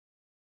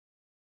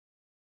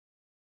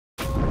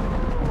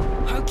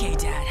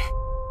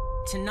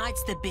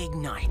tonight's the big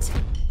night.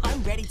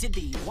 I'm ready to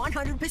be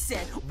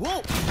 100%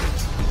 wolf.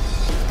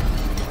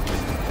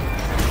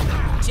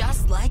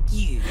 Just like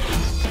you.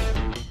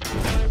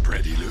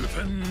 Pretty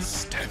Lupin,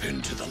 step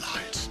into the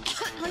light.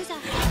 Who's that?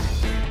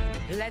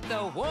 Let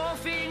the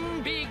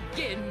wolfing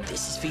begin.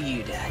 This is for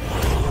you,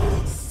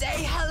 Daddy.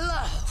 Say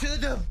hello to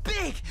the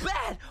big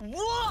bad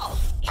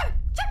wolf.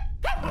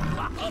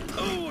 A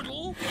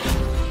poodle?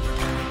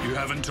 You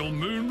have until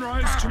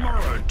moonrise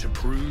tomorrow to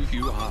prove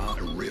you are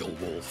a real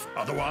wolf.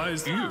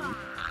 Otherwise, you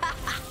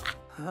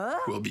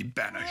will be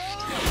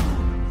banished.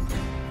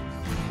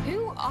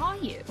 Who are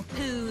you?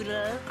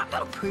 Poodle. I'm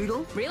not a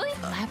poodle. Really?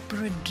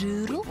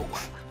 Labradoodle?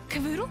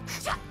 Cavoodle?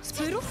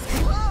 Spoodle?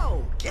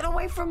 Whoa! Get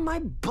away from my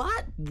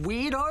butt,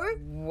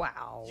 weirdo.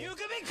 Wow. You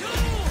can be cool.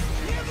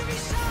 You can be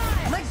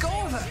shy. Let go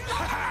of her.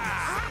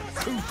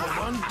 Cooper,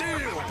 one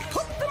deal.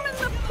 Put them in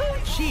the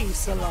poochie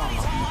salon.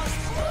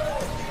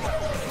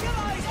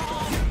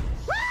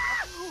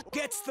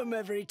 Gets them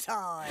every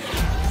time.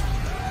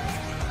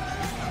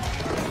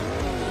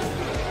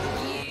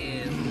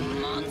 You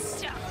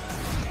monster.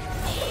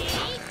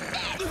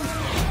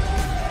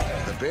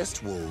 The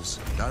best wolves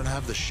don't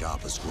have the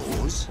sharpest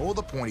claws or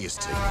the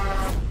pointiest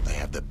teeth. They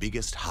have the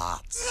biggest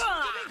hearts.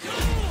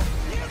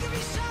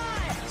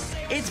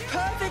 It's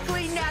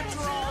perfectly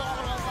natural.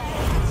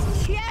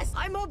 Yes,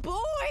 I'm a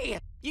boy.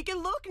 You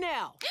can look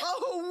now.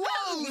 Oh,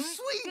 whoa,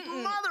 sweet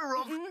mother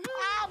of...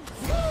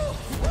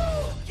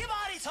 Your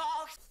body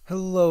talks.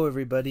 Hello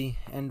everybody,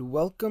 and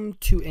welcome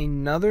to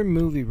another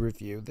movie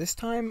review, this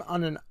time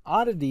on an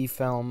oddity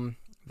film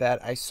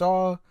that I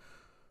saw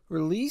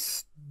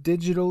released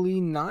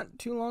digitally not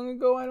too long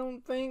ago, I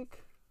don't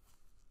think.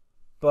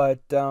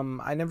 But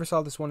I never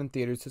saw this one in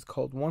theaters. It's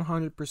called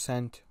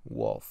 100%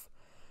 Wolf.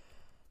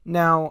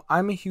 Now,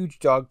 I'm a huge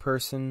dog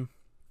person,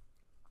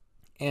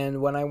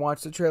 and when I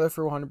watched the trailer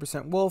for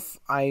 100% Wolf,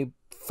 I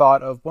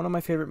thought of one of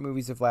my favorite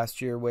movies of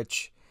last year,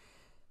 which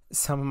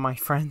some of my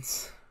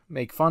friends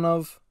make fun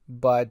of,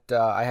 but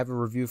I have a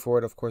review for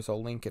it. Of course,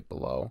 I'll link it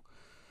below,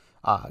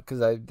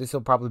 because this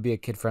will probably be a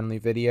kid-friendly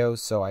video,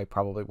 so I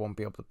probably won't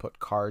be able to put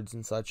cards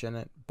and such in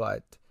it,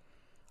 but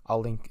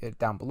I'll link it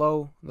down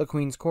below. The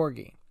Queen's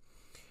Corgi.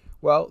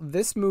 Well,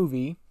 this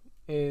movie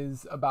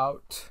is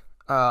about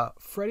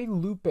Freddie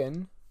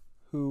Lupin,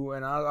 who,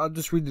 and I'll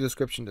just read the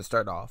description to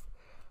start off.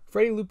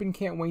 Freddie Lupin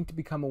can't wait to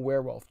become a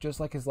werewolf, just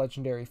like his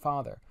legendary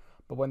father.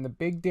 But when the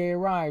big day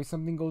arrives,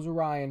 something goes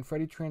awry, and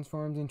Freddie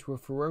transforms into a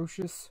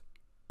ferocious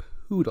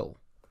poodle.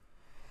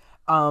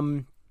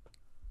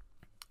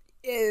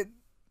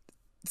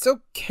 It's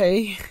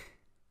okay.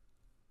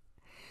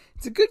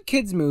 It's a good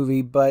kids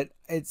movie, but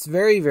it's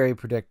very, very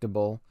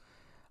predictable.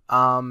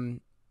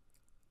 And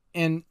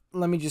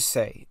let me just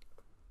say,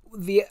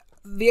 the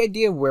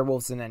idea of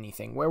werewolves in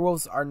anything.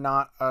 Werewolves are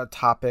not a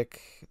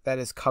topic that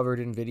is covered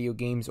in video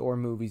games or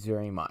movies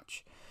very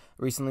much.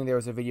 Recently, there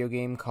was a video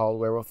game called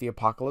Werewolf the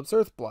Apocalypse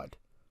Earthblood,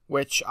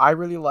 which I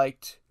really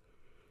liked.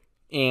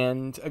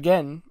 And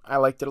again, I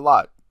liked it a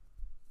lot.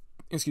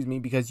 Excuse me,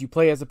 because you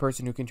play as a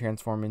person who can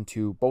transform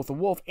into both a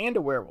wolf and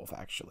a werewolf,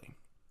 actually.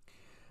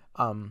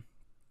 And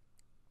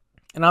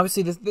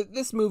obviously,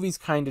 this movie's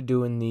kind of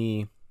doing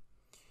the,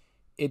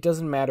 it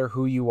doesn't matter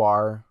who you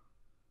are,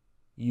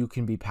 you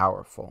can be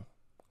powerful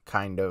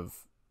kind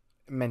of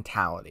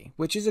mentality,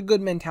 which is a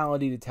good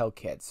mentality to tell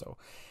kids. So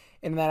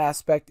in that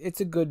aspect, it's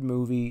a good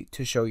movie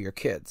to show your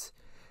kids.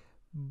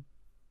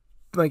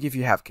 Like if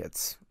you have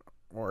kids,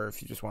 or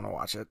if you just want to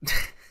watch it.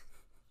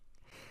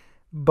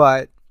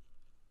 But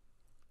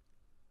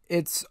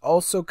it's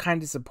also kind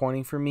of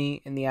disappointing for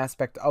me in the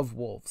aspect of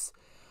wolves.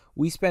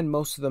 We spend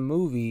most of the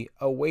movie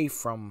away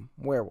from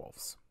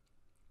werewolves.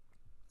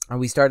 And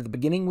we start at the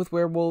beginning with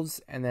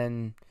werewolves, and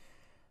then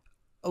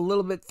a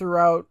little bit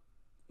throughout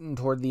and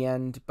toward the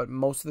end, but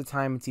most of the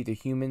time it's either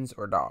humans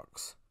or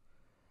dogs.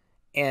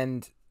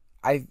 And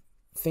I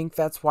think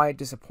that's why it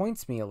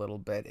disappoints me a little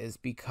bit, is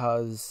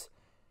because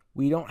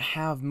we don't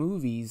have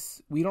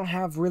movies. We don't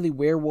have really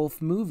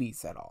werewolf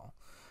movies at all.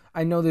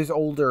 I know there's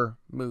older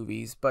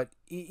movies, but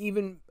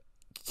even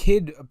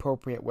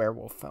kid-appropriate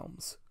werewolf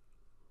films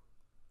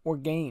or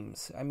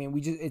games. I mean,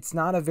 it's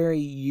not a very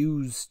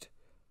used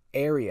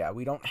area.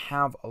 We don't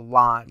have a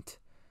lot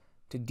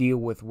to deal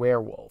with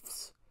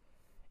werewolves.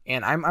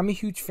 And I'm a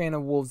huge fan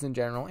of wolves in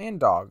general, and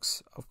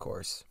dogs, of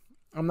course.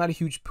 I'm not a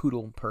huge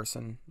poodle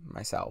person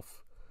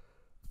myself.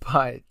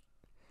 But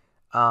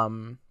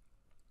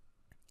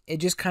it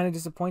just kind of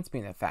disappoints me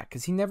in that fact,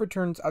 because he never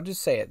turns, I'll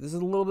just say it, this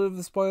is a little bit of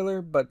a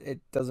spoiler, but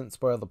it doesn't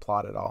spoil the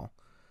plot at all.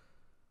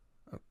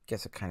 I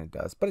guess it kind of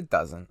does, but it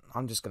doesn't.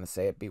 I'm just going to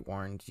say it, be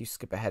warned. You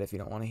skip ahead if you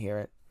don't want to hear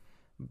it.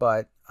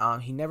 But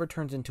he never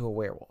turns into a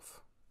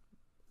werewolf.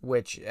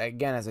 Which,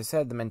 again, as I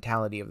said, the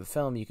mentality of the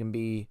film, you can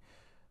be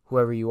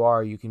whoever you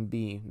are, you can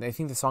be. I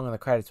think the song in the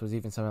credits was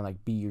even something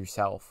like "Be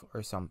Yourself"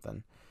 or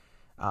something.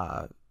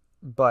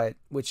 But,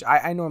 which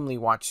I normally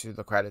watch through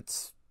the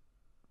credits.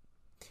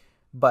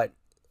 But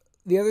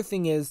the other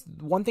thing is,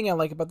 one thing I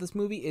like about this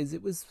movie is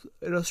it was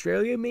an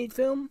Australia-made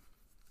film,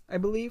 I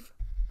believe.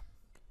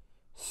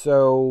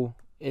 So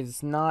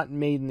is not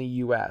made in the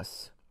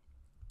U.S.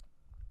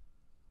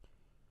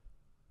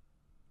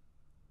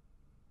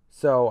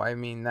 So, I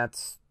mean,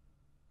 that's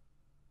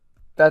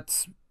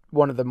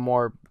one of the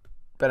more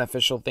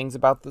beneficial things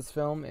about this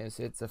film is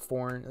it's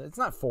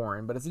not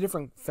foreign, but it's a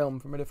different film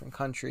from a different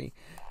country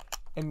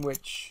in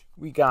which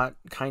we got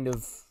kind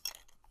of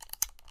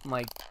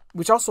like,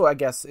 which also I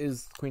guess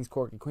is Queen's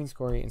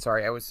Corgi, and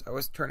sorry, I was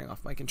turning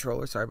off my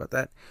controller, sorry about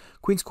that.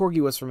 Queen's Corgi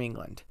was from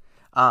England.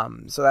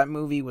 So that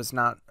movie was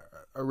not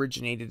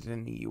originated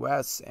in the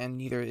US, and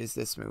neither is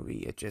this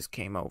movie. It just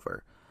came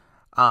over.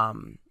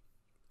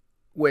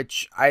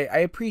 Which I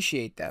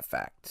appreciate that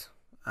fact.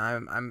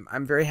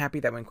 I'm very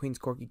happy that when Queen's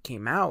Corgi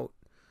came out,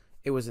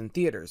 it was in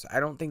theaters. I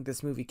don't think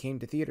this movie came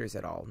to theaters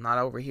at all. Not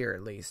over here,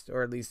 at least.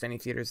 Or at least any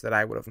theaters that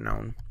I would have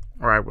known.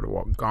 Or I would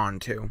have gone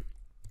to.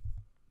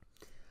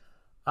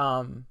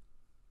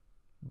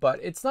 But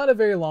it's not a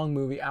very long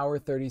movie. Hour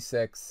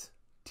 36.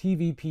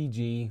 TV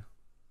PG.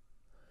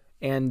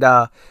 And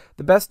the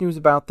best news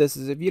about this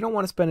is if you don't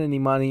want to spend any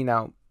money...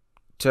 Now,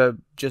 to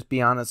just be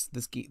honest,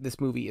 this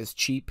movie is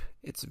cheap.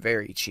 It's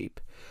very cheap.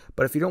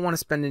 But if you don't want to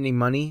spend any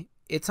money,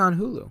 it's on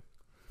Hulu.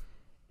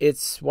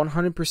 It's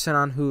 100%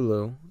 on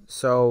Hulu,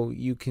 so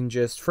you can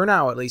just, for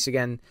now at least,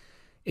 again,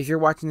 if you're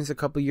watching this a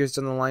couple years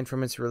down the line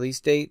from its release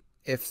date,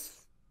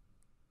 if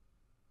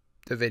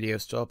the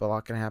video's still up, a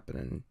lot can happen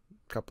in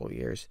a couple of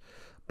years,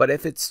 but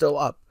if it's still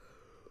up,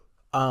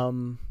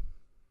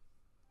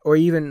 or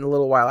even a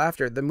little while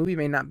after, the movie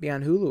may not be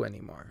on Hulu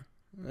anymore.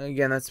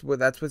 Again, that's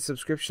with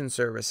subscription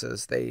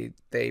services. They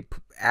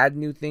add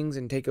new things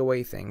and take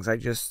away things. I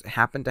just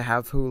happen to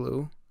have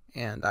Hulu,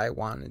 and I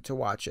wanted to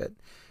watch it.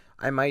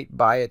 I might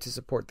buy it to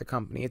support the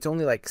company. It's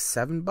only like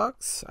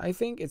 $7, I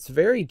think. It's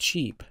very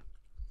cheap.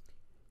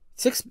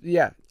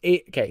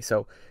 $8.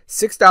 So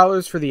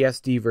 $6 for the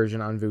SD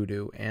version on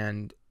Vudu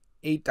and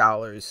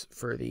 $8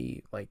 for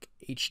the like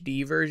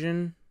HD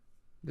version.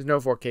 There's no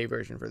 4K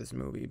version for this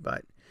movie,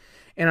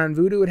 and on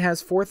Vudu it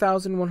has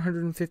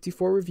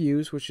 4,154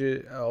 reviews, which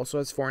also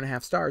has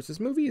 4.5 stars. This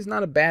movie is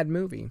not a bad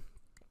movie.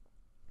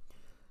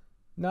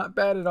 Not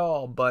bad at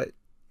all, but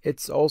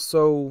it's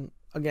also,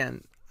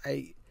 again,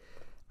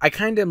 I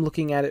kind of am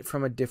looking at it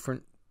from a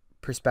different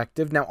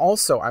perspective. Now,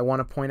 also, I want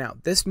to point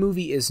out, this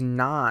movie is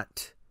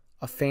not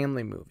a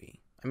family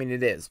movie. I mean,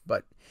 it is,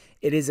 but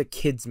it is a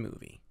kids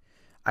movie.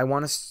 I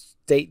want to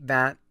state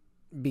that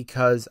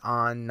because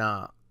on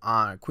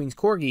Queen's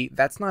Corgi,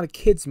 that's not a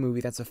kids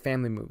movie, that's a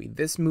family movie.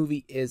 This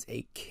movie is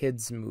a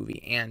kids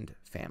movie and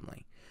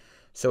family.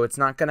 So it's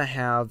not going to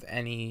have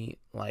any,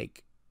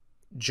 like,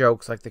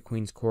 jokes like the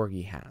Queen's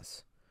Corgi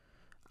has.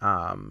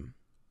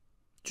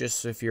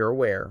 Just if you're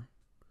aware.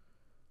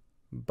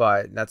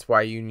 But that's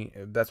why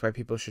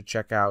people should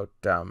check out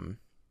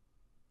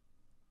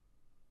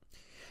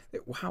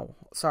wow,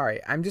 sorry.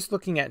 I'm just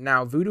looking at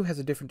now. Vudu has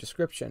a different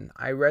description.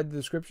 I read the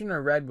description I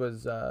read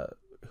was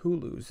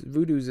Hulu's.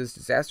 Vudu's is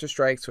disaster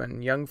strikes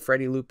when young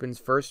Freddie Lupin's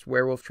first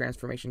werewolf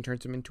transformation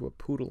turns him into a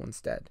poodle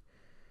instead.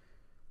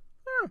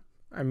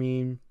 I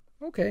mean,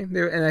 okay.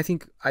 And I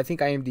think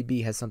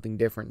IMDb has something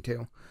different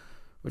too,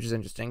 which is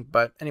interesting.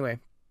 But anyway,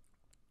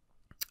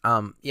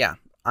 yeah,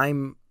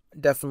 I'm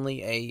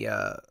definitely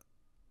a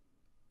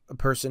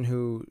person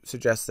who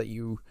suggests that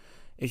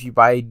if you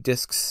buy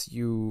discs,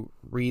 you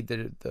read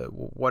the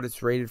what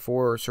it's rated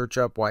for, or search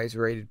up why it's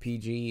rated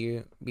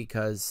PG,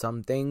 because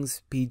some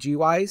things PG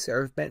wise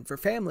are meant for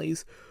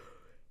families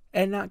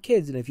and not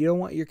kids. And if you don't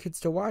want your kids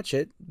to watch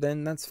it,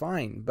 then that's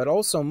fine. But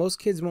also, most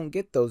kids won't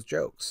get those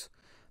jokes.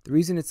 The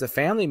reason it's a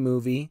family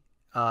movie,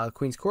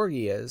 Queen's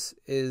Corgi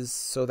is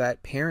so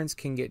that parents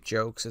can get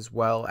jokes as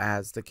well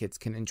as the kids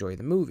can enjoy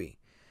the movie.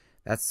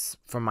 That's,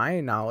 from my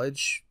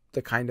knowledge,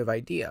 the kind of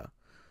idea.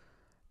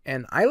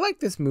 And I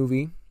like this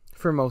movie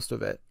for most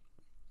of it.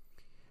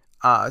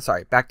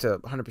 Sorry, back to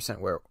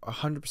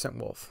 100%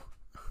 Wolf.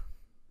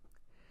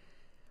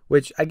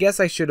 Which I guess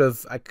I should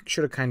have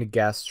kind of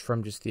guessed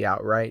from just the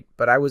outright,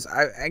 but I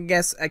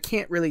guess I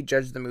can't really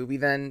judge the movie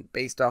then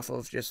based off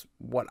of just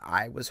what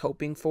I was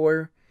hoping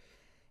for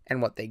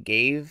and what they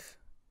gave,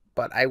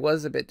 but I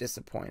was a bit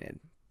disappointed.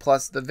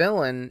 Plus, the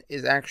villain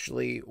is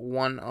actually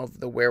one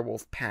of the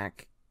werewolf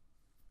pack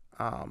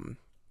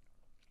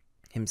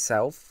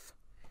himself.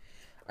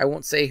 I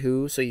won't say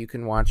who, so you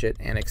can watch it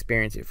and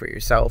experience it for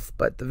yourself.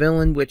 But the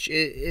villain, which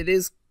it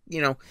is,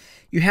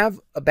 you have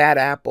a bad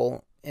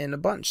apple in a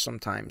bunch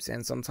sometimes.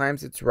 And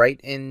sometimes it's right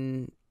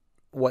in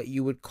what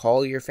you would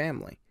call your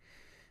family.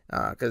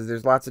 Because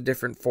there's lots of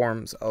different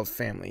forms of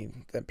family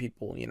that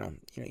people, you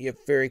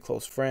have very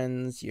close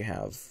friends. You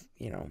have,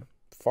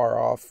 far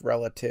off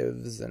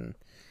relatives. And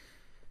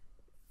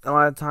a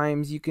lot of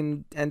times you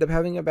can end up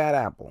having a bad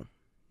apple.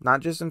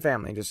 Not just in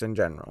family, just in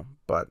general.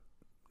 But,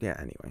 yeah,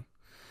 anyway.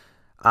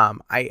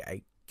 I'm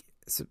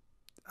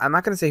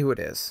not gonna say who it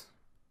is.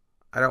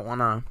 I don't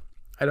wanna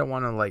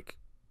like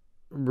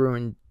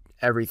ruin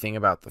everything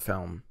about the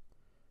film.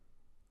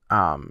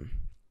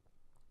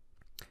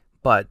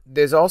 But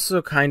there's also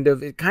it kind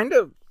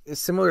of is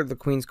similar to the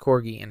Queen's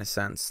Corgi in a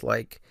sense.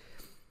 Like,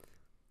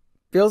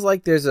 feels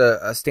like there's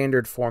a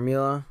standard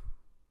formula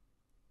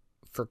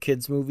for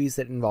kids movies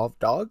that involve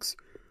dogs,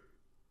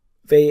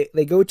 they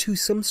go to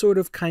some sort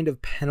of kind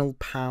of penal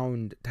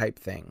pound type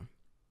thing.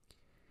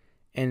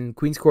 And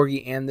Queen's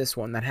Corgi and this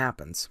one, that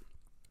happens.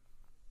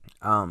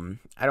 I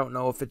don't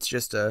know if it's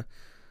just a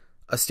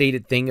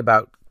stated thing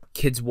about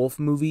kids' wolf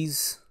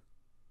movies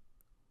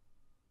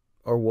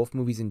or wolf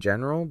movies in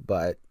general,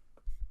 but,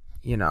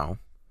 you know,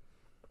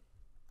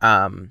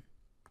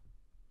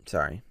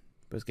 sorry,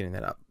 I was getting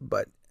that up.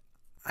 But,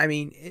 I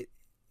mean,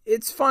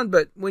 it's fun,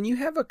 but when you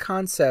have a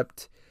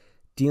concept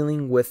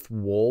dealing with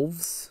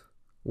wolves,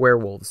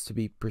 werewolves to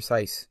be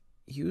precise,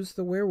 use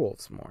the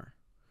werewolves more.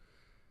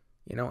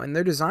 You know, and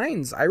their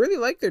designs, I really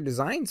like their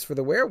designs for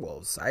the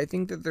werewolves. I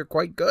think that they're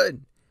quite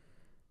good.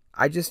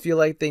 I just feel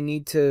like they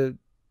need to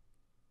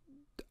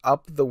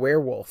up the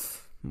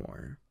werewolf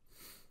more.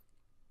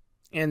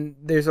 And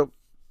there's a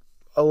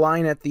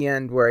line at the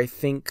end where I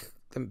think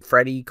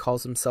Freddy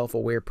calls himself a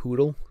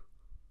werepoodle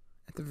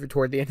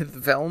toward the end of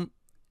the film.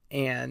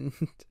 And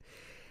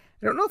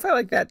I don't know if I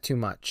like that too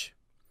much.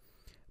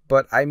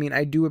 But, I mean,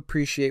 I do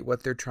appreciate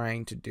what they're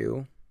trying to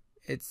do.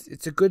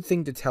 It's a good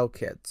thing to tell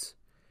kids.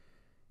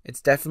 It's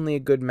definitely a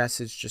good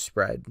message to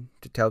spread,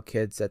 to tell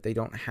kids that they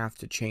don't have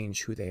to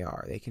change who they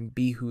are. They can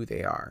be who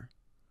they are.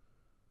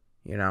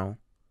 You know?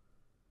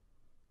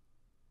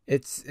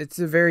 It's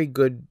a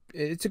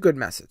good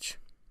message,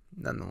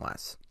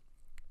 nonetheless.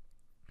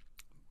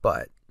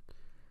 But,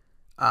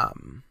 I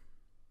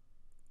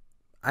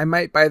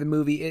might buy the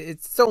movie.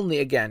 It's only,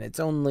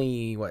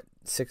 what,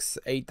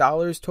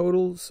 $8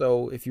 total?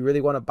 So if you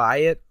really want to buy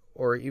it,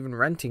 or even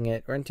renting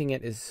it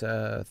is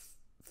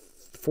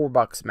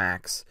 $4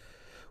 max.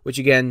 Which,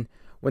 again,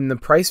 when the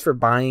price for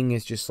buying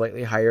is just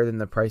slightly higher than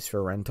the price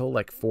for rental,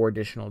 like $4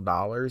 additional,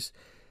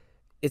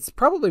 it's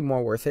probably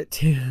more worth it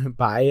to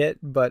buy it.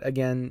 But,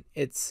 again,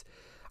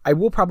 I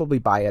will probably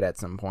buy it at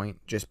some point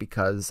just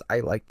because I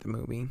like the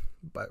movie.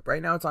 But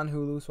right now it's on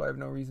Hulu, so I have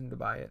no reason to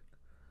buy it.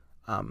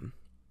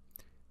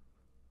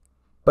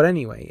 But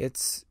anyway,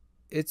 it's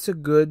a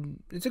good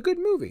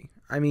movie.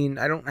 I mean,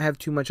 I don't have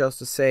too much else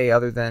to say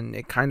other than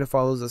it kind of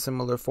follows a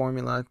similar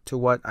formula to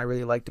what I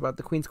really liked about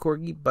the Queen's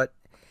Corgi, but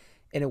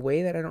in a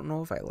way that I don't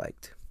know if I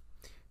liked.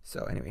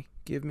 So anyway,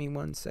 give me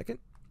 1 second.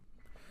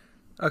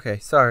 Okay,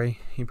 sorry.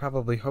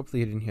 Hopefully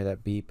you didn't hear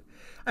that beep.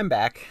 I'm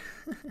back.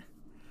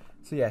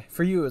 So yeah,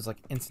 for you it was like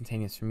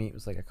instantaneous. For me it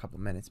was like a couple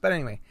minutes. But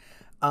anyway,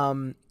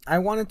 I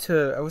wanted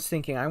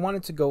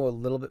to go a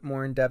little bit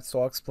more in depth,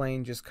 so I'll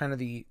explain just kind of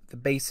the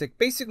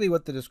basically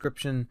what the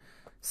description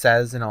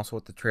says and also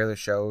what the trailer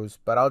shows,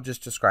 but I'll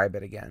just describe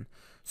it again.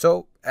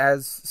 So,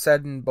 as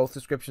said in both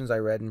descriptions I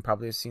read and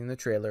probably have seen in the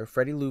trailer,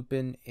 Freddie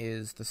Lupin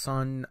is the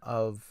son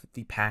of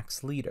the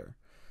pack's leader.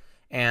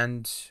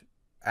 And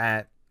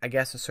at, I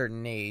guess, a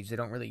certain age, they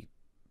don't really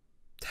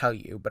tell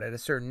you, but at a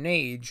certain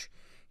age,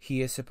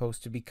 he is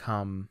supposed to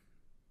become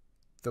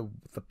the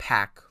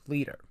pack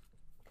leader.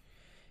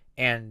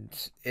 And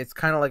it's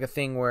kind of like a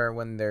thing where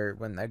when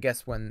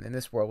in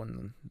this world,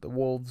 when the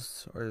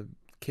wolves or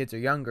kids are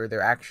younger, they're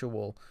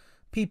actual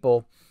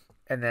people,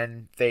 and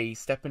then they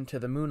step into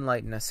the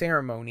moonlight in a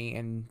ceremony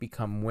and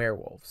become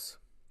werewolves.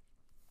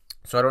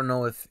 So I don't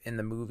know if in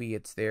the movie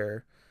it's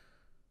their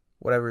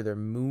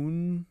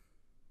moon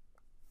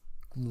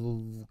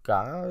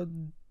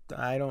god.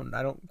 I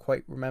don't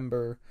quite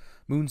remember,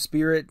 moon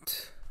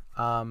spirit,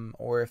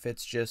 or if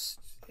it's just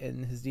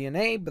in his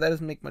DNA. But that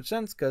doesn't make much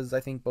sense because I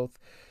think both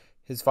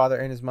his father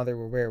and his mother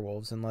were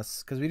werewolves,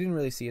 because we didn't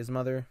really see his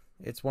mother.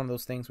 It's one of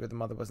those things where the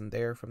mother wasn't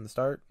there from the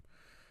start.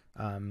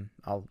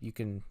 You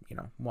can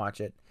watch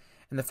it,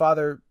 and the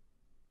father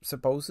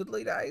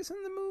supposedly dies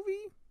in the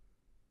movie.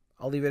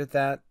 I'll leave it at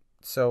that.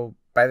 So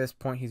by this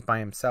point he's by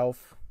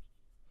himself,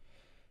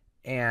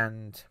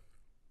 and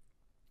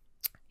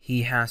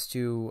he has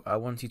to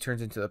once he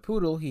turns into the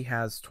poodle, he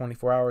has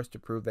 24 hours to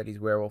prove that he's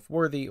werewolf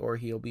worthy, or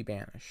he'll be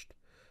banished,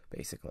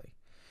 basically.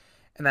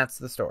 And that's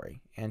the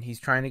story. And he's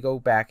trying to go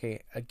back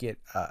get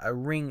a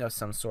ring of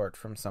some sort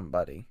from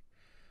somebody.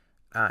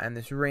 And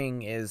this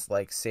ring is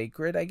like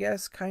sacred, I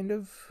guess, kind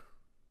of.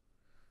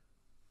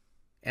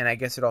 And I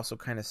guess it also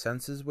kind of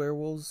senses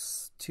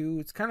werewolves too.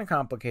 It's kind of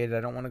complicated. I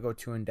don't want to go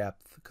too in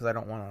depth because I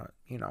don't want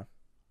to,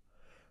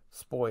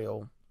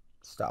 spoil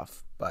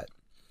stuff. But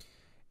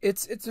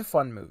it's a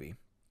fun movie.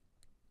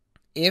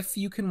 If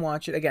you can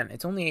watch it, again,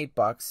 it's only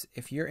 $8.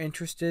 If you're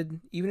interested,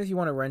 even if you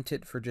want to rent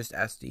it for just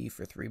SD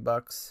for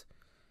 $3,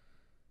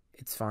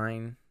 it's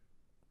fine.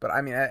 But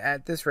I mean,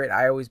 at this rate,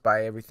 I always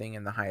buy everything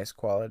in the highest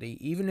quality.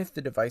 Even if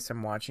the device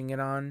I'm watching it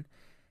on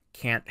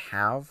can't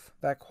have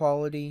that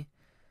quality,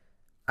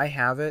 I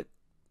have it.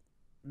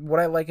 What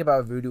I like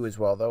about Vudu as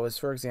well, though, is,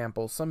 for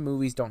example, some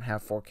movies don't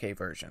have 4K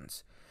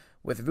versions.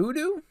 With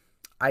Vudu,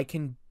 I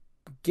can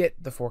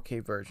get the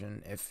 4K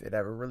version if it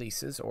ever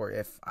releases, or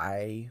if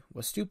I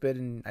was stupid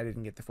and I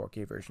didn't get the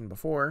 4K version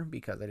before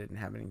because I didn't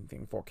have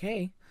anything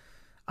 4K,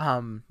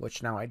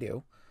 which now I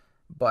do.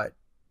 But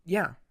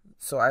yeah,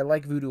 so I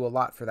like Vudu a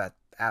lot for that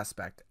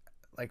aspect.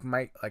 Like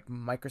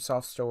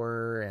Microsoft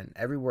Store and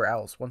everywhere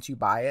else, once you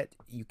buy it,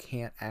 you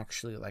can't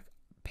actually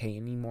pay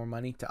any more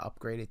money to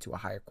upgrade it to a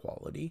higher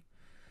quality.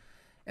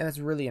 And that's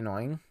really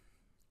annoying.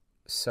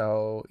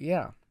 So,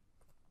 yeah.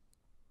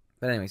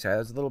 But anyway, sorry, that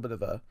was a little bit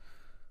of a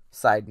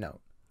side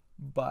note.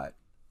 But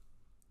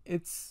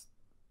it's...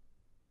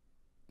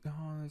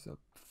 Oh, there's a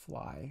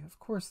fly. Of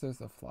course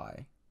there's a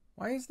fly.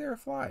 Why is there a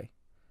fly?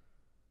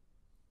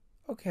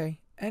 Okay,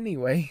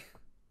 anyway.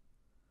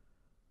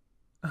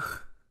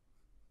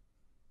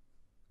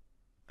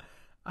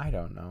 I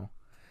don't know.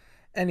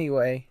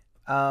 Anyway,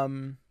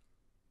 so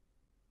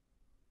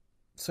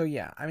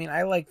yeah, I mean,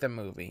 I like the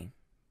movie,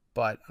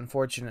 but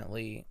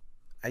unfortunately,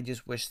 I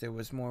just wish there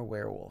was more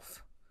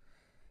werewolf,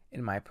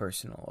 in my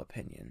personal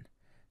opinion.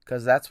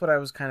 Because that's what I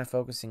was kind of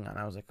focusing on.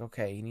 I was like,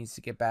 okay, he needs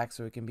to get back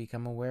so he can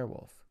become a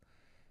werewolf.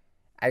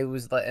 I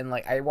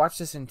watched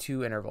this in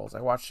 2 intervals.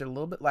 I watched it a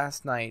little bit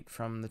last night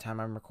from the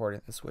time I'm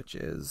recording this, which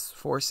is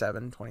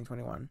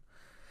 4/7/2021.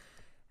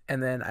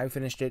 And then I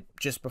finished it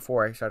just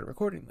before I started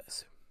recording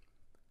this.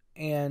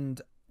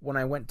 And when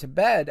I went to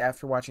bed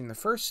after watching the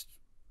first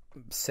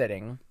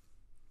sitting,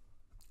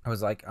 I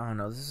was like, oh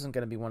no, this isn't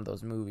going to be one of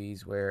those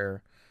movies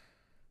where,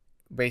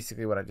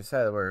 basically what I just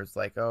said, where it's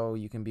like, oh,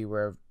 you can be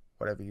whatever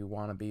you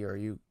want to be, or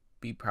you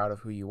be proud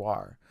of who you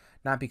are.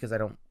 Not because I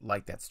don't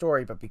like that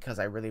story, but because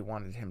I really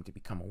wanted him to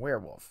become a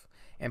werewolf.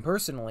 And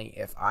personally,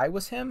 if I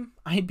was him,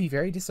 I'd be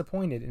very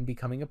disappointed in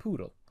becoming a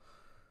poodle.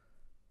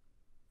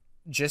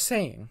 Just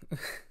saying.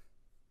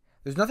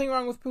 There's nothing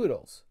wrong with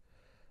poodles.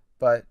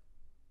 But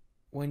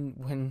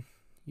when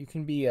you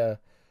can be a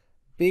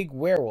big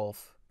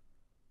werewolf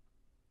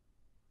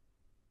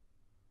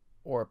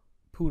or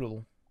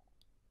poodle,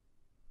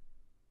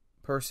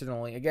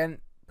 personally,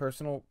 again,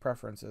 personal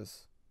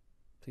preferences.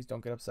 Please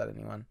don't get upset,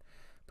 anyone.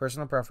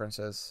 Personal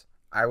preferences.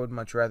 I would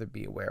much rather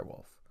be a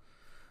werewolf.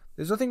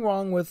 There's nothing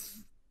wrong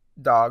with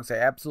dogs. I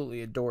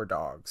absolutely adore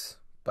dogs.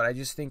 But I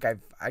just think I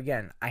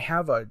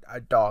have a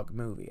dog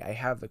movie. I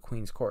have the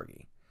Queen's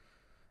Corgi.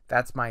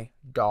 That's my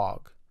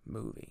dog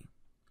movie.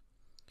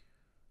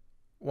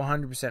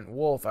 100%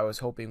 Wolf, I was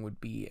hoping would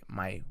be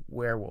my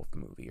werewolf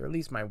movie, or at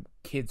least my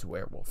kids'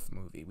 werewolf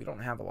movie. We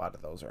don't have a lot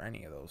of those, or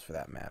any of those for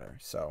that matter.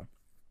 So,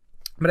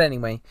 but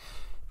anyway,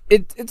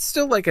 it's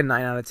still like a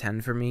 9 out of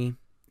 10 for me.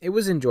 It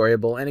was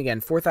enjoyable, and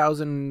again,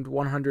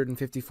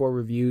 4,154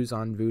 reviews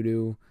on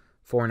Vudu,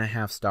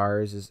 4.5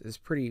 stars is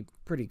pretty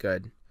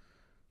good.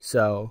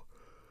 So,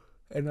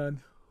 and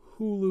on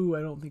Hulu,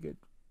 I don't think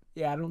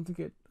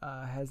it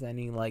has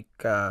any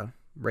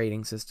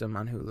rating system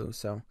on Hulu.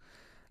 So,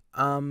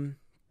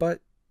 but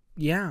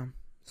yeah,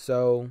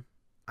 so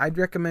I'd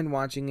recommend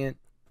watching it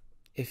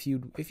if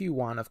you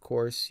want. Of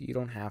course, you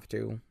don't have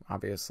to.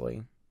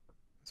 Obviously,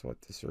 that's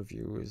what this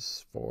review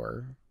is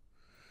for.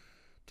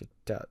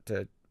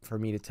 For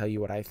me to tell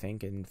you what I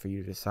think, and for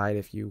you to decide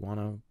if you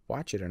want to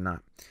watch it or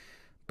not.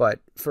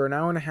 But for an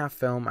 1.5-hour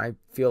film, I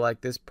feel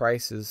like this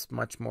price is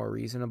much more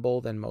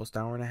reasonable than most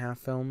 1.5-hour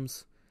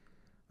films.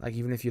 Like,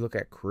 even if you look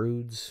at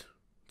Croods,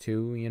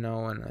 too, you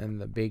know, and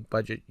the big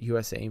budget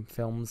USA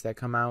films that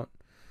come out,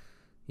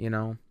 you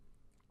know.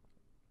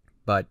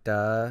 But,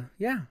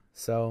 yeah,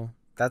 so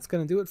that's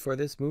going to do it for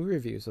this movie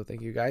review. So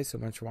thank you guys so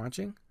much for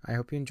watching. I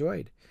hope you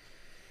enjoyed.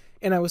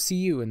 And I will see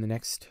you in the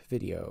next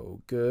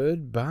video.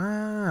 Goodbye.